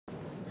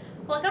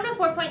Welcome to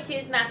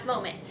 4.2's Math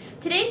Moment.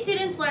 Today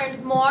students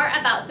learned more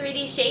about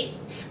 3D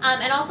shapes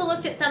and also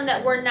looked at some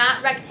that were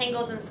not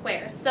rectangles and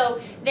squares.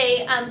 So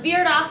they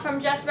veered off from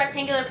just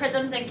rectangular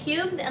prisms and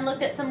cubes and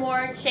looked at some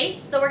more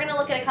shapes. So we're going to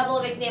look at a couple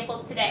of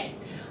examples today.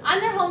 On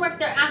their homework,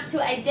 they're asked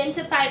to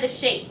identify the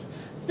shape.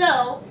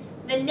 So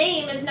the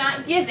name is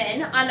not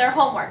given on their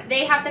homework.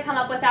 They have to come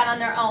up with that on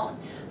their own.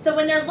 So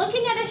when they're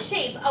looking at a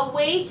shape, a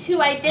way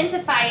to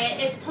identify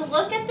it is to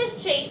look at the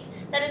shape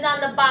that is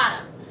on the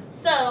bottom.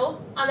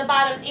 So on the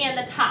bottom and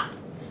the top,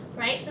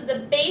 right? So the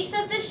base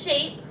of the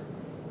shape,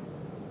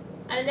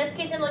 and in this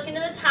case I'm looking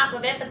at the top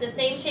of it, but the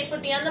same shape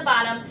would be on the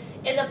bottom,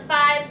 is a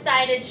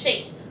five-sided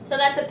shape. So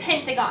that's a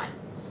pentagon.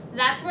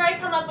 That's where I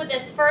come up with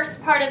this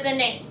first part of the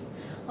name,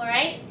 all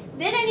right?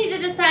 Then I need to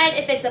decide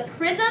if it's a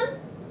prism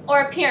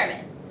or a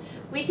pyramid.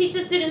 We teach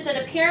the students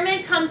that a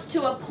pyramid comes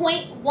to a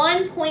point,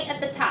 one point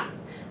at the top.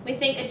 We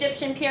think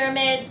Egyptian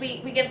pyramids,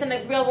 we give some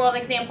real-world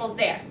examples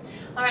there.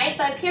 All right,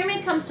 but a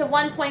pyramid comes to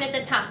one point at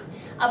the top.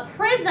 A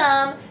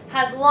prism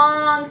has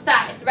long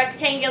sides,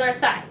 rectangular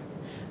sides.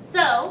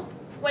 So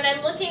when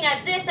I'm looking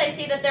at this, I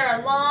see that there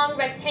are long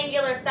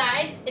rectangular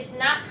sides. It's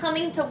not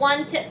coming to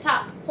one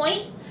tip-top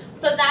point,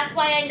 so that's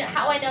why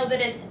how I know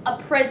that it's a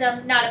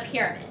prism, not a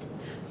pyramid.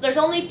 So there's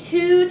only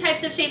two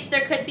types of shapes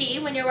there could be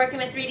when you're working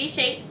with 3D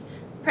shapes,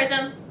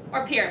 prism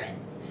or pyramid.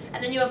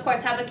 And then you, of course,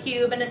 have a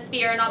cube and a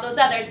sphere and all those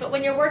others. But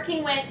when you're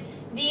working with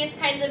these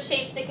kinds of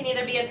shapes, it can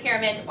either be a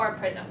pyramid or a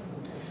prism.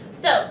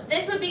 So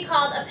this would be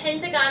called a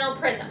pentagonal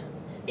prism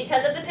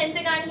because of the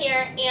pentagon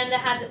here and that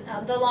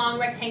has the long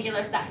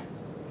rectangular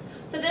sides.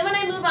 So then when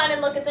I move on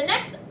and look at the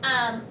next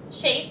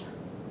shape,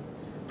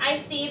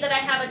 I see that I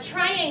have a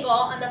triangle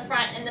on the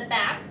front and the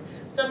back.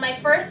 So my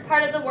first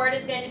part of the word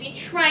is going to be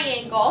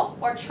triangle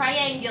or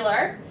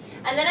triangular.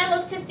 And then I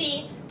look to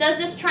see, does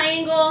this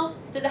triangle,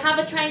 does it have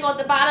a triangle at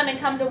the bottom and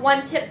come to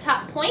one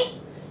tip-top point?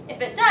 If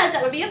it does,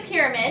 that would be a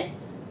pyramid.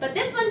 But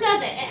this one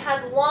doesn't. It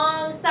has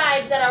long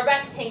sides that are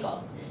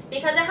rectangles.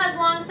 Because it has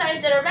long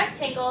sides that are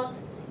rectangles,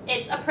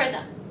 it's a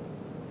prism.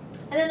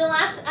 And then the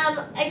last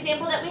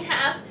example that we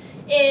have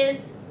is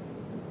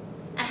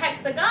a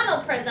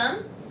hexagonal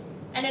prism.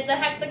 And it's a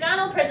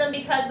hexagonal prism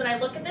because when I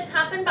look at the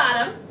top and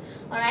bottom,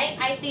 all right,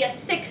 I see a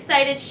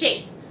six-sided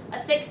shape.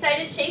 A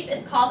six-sided shape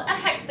is called a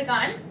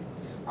hexagon.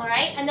 All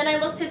right, and then I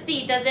look to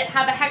see, does it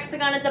have a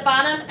hexagon at the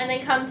bottom and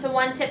then come to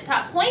one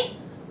tip-top point?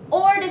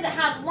 Or does it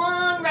have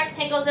long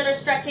rectangles that are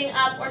stretching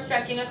up or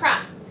stretching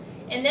across?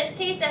 In this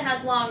case, it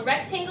has long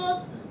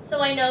rectangles, so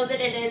I know that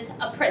it is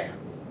a prism.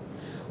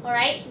 All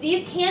right,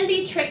 these can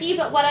be tricky,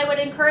 but what I would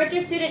encourage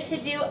your student to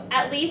do,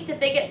 at least if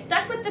they get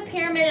stuck with the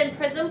pyramid and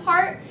prism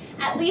part,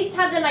 at least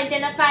have them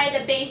identify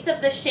the base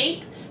of the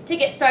shape to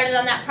get started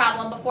on that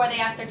problem before they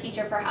ask their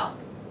teacher for help.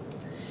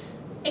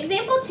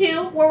 Example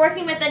 2, we're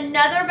working with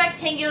another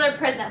rectangular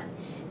prism.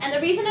 And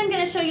the reason I'm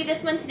going to show you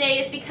this one today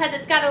is because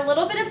it's got a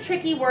little bit of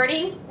tricky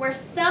wording where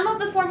some of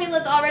the formula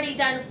is already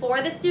done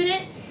for the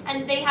student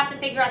and they have to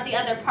figure out the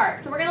other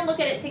part. So we're going to look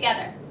at it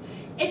together.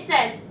 It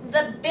says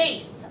the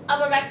base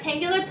of a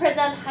rectangular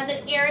prism has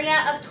an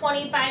area of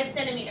 25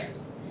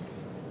 centimeters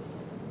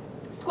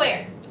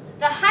squared.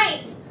 The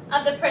height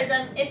of the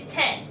prism is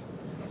 10.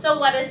 So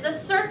what is the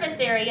surface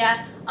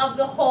area of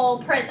the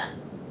whole prism?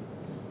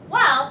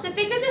 Well, to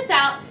figure this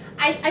out,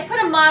 I put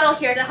a model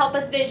here to help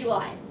us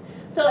visualize.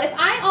 So if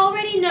I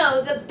already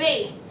know the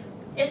base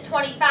is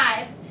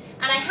 25,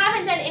 and I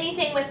haven't done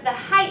anything with the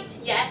height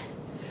yet,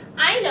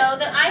 I know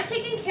that I've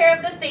taken care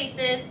of the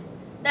faces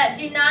that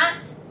do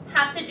not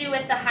have to do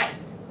with the height.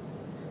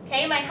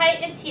 Okay, my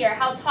height is here.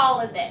 How tall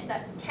is it?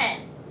 That's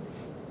 10.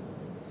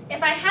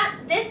 If I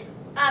have this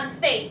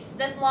face,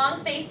 this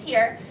long face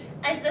here,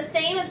 is the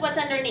same as what's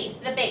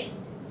underneath, the base.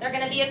 They're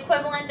going to be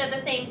equivalent of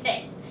the same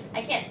thing.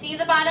 I can't see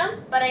the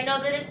bottom, but I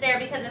know that it's there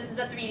because this is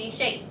a 3D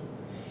shape.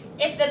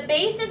 If the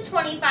base is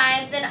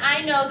 25, then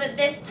I know that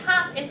this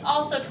top is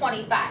also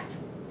 25.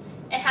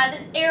 It has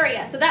an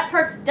area, so that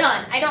part's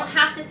done. I don't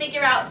have to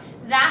figure out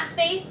that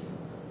face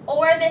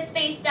or this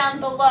face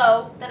down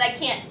below that I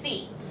can't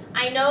see.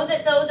 I know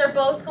that those are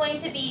both going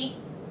to be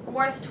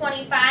worth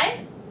 25,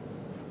 and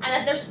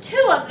that there's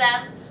two of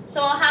them,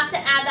 so I'll have to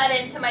add that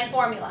into my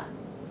formula.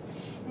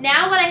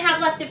 Now what I have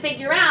left to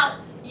figure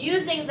out,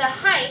 using the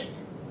height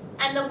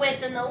and the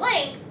width and the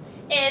length,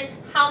 is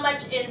how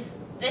much is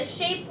this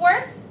shape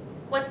worth,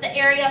 what's the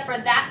area for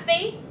that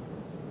face,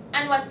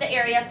 and what's the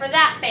area for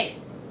that face.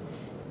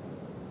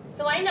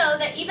 So I know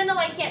that even though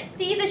I can't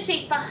see the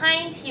shape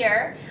behind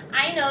here,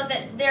 I know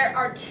that there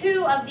are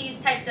two of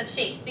these types of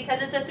shapes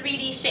because it's a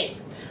 3D shape.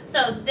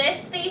 So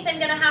this face I'm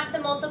going to have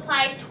to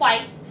multiply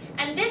twice,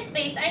 and this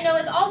face I know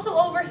is also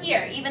over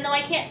here. Even though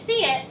I can't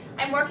see it,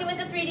 I'm working with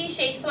a 3D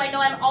shape, so I know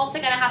I'm also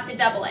going to have to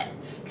double it.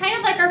 Kind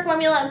of like our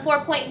formula in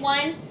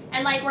 4.1,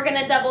 and like we're going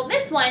to double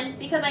this one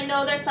because I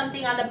know there's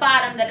something on the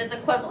bottom that is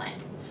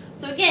equivalent.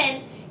 So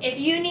again, if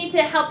you need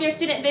to help your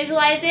student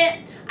visualize it,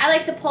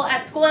 at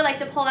school I like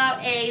to pull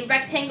out a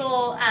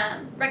rectangular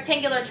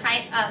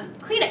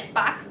Kleenex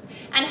box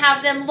and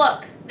have them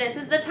look. this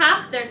is the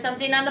top, there's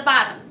something on the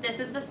bottom. This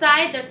is the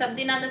side, there's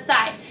something on the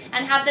side.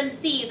 And have them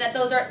see that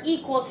those are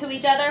equal to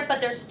each other,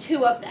 but there's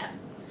two of them.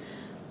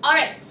 All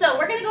right, so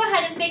we're going to go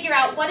ahead and figure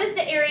out what is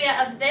the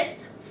area of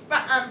this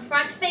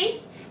front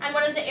face and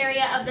what is the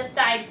area of the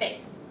side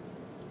face.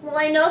 Well,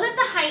 I know that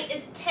the height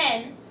is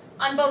 10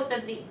 on both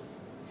of these.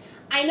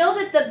 I know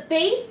that the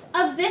base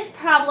of this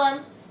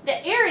problem,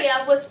 the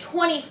area, was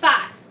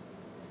 25.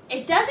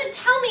 It doesn't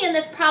tell me in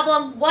this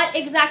problem what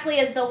exactly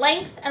is the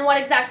length and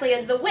what exactly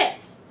is the width.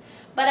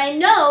 But I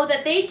know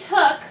that they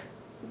took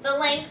the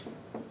length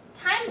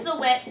times the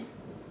width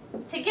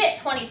to get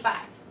 25.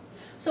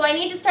 So I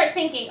need to start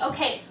thinking,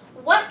 okay,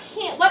 what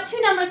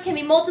two numbers can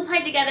be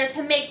multiplied together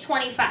to make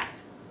 25?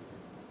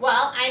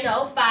 Well, I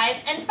know 5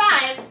 and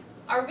 5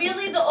 are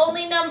really the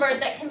only numbers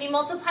that can be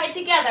multiplied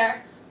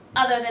together,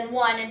 other than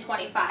 1 and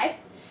 25,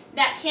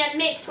 that can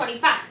make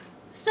 25.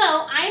 So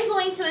I'm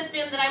going to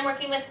assume that I'm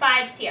working with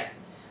 5s here.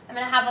 I'm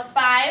going to have a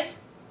 5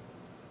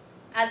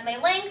 as my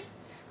length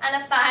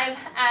and a 5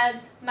 as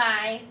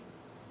my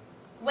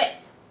width.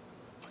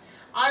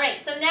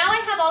 Alright, so now I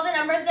have all the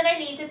numbers that I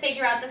need to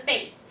figure out the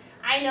face.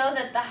 I know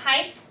that the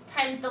height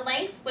times the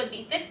length would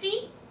be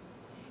 50,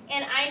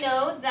 and I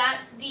know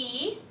that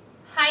the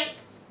height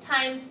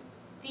times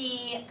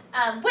the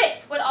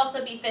width would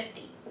also be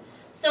 50.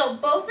 So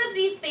both of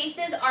these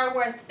faces are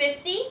worth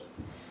 50,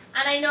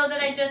 and I know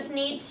that I just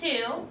need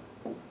to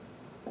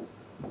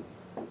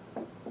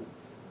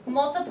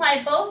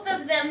multiply both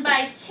of them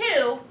by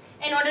 2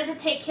 in order to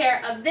take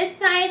care of this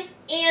side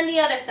and the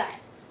other side,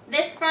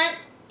 this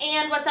front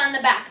and what's on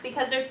the back,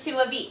 because there's 2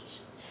 of each.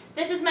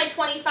 This is my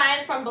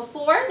 25 from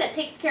before that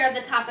takes care of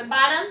the top and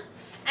bottom,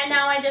 and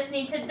now I just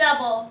need to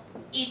double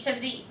each of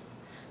these.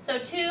 So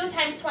 2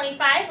 times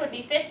 25 would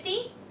be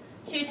 50,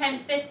 2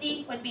 times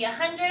 50 would be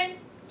 100,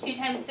 2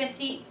 times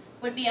 50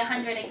 would be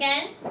 100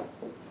 again,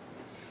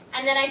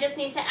 and then I just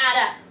need to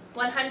add up.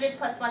 100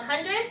 plus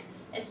 100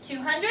 is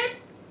 200,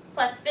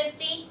 plus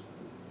 50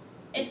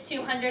 is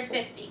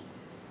 250.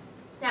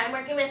 Now I'm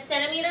working with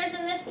centimeters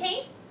in this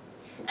case,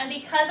 and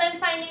because I'm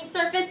finding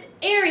surface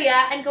area,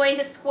 I'm going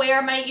to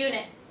square my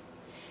units.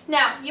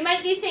 Now, you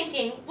might be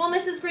thinking, well,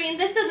 Mrs. Green,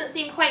 this doesn't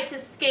seem quite to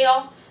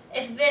scale.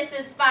 If this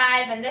is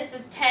 5 and this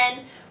is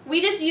 10, we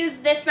just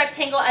use this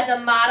rectangle as a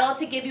model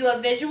to give you a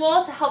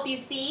visual to help you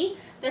see.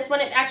 This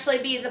wouldn't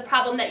actually be the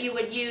problem that you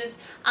would use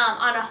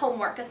on a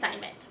homework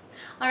assignment.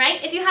 All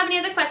right, if you have any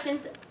other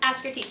questions,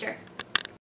 ask your teacher.